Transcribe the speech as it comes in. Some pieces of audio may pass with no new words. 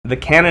The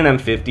Canon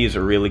M50 is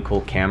a really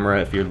cool camera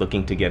if you're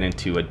looking to get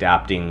into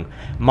adapting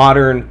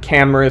modern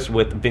cameras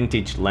with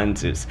vintage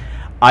lenses.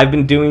 I've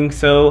been doing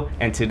so,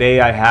 and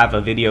today I have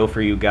a video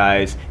for you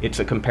guys. It's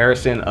a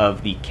comparison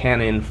of the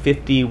Canon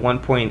 50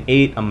 1.8,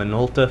 a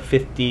Minolta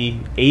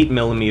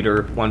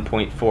 58mm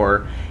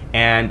 1.4,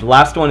 and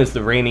last one is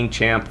the reigning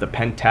champ, the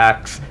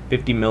Pentax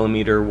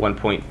 50mm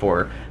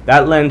 1.4.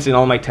 That lens in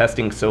all my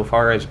testing so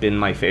far has been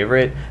my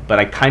favorite, but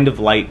I kind of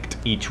liked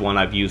each one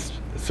I've used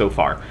so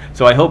far.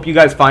 So I hope you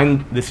guys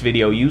find this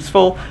video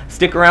useful.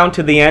 Stick around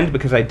to the end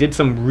because I did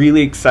some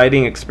really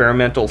exciting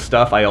experimental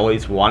stuff I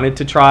always wanted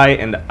to try,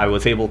 and I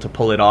was able to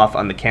pull it off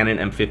on the Canon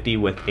M50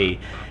 with a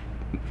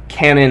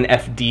Canon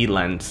FD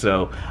lens.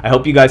 So I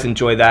hope you guys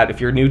enjoy that. If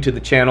you're new to the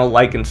channel,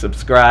 like and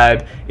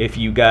subscribe. If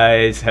you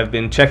guys have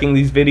been checking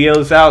these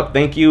videos out,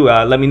 thank you.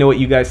 Let me know what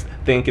you guys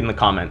think in the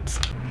comments.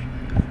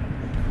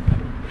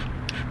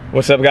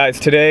 What's up, guys?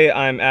 Today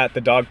I'm at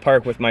the dog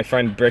park with my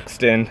friend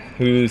Brixton,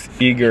 who's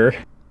eager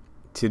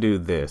to do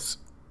this.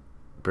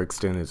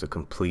 Brixton is a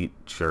complete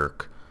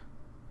jerk,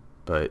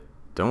 but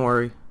don't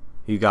worry,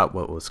 he got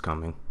what was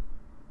coming.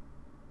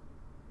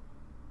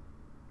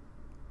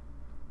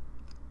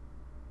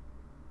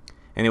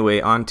 Anyway,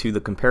 on to the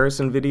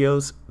comparison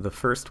videos. The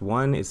first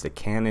one is the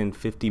Canon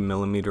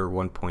 50mm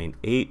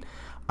 1.8.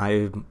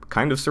 I'm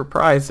kind of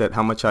surprised at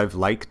how much I've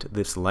liked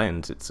this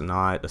lens. It's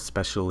not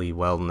especially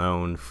well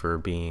known for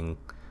being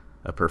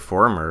a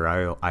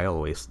performer. I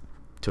always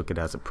took it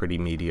as a pretty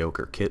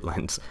mediocre kit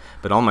lens,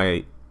 but all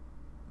my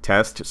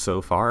tests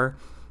so far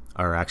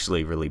are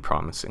actually really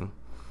promising.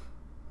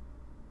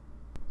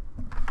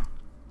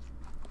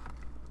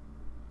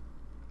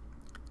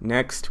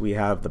 Next we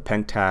have the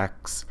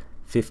Pentax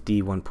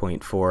 50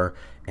 1.4,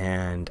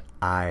 and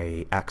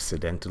I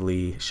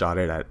accidentally shot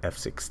it at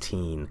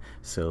f/16,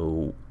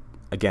 so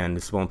again,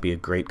 this won't be a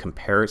great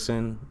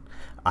comparison.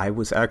 I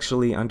was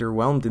actually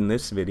underwhelmed in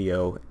this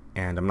video,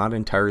 and I'm not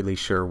entirely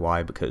sure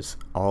why, because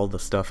all the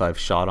stuff I've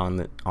shot on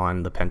the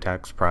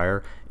Pentax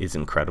prior is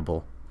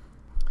incredible.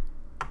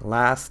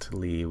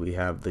 Lastly, we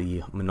have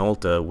the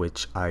Minolta,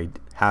 which I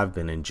have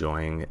been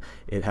enjoying.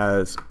 It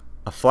has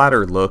a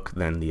flatter look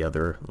than the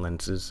other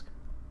lenses.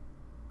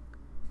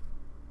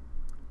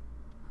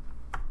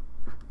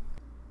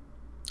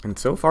 And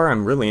so far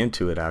I'm really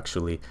into it,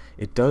 actually.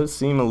 It does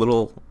seem a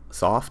little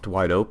soft,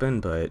 wide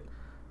open, but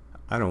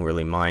I don't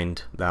really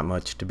mind that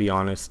much, to be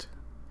honest.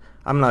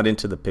 I'm not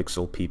into the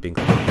pixel peeping.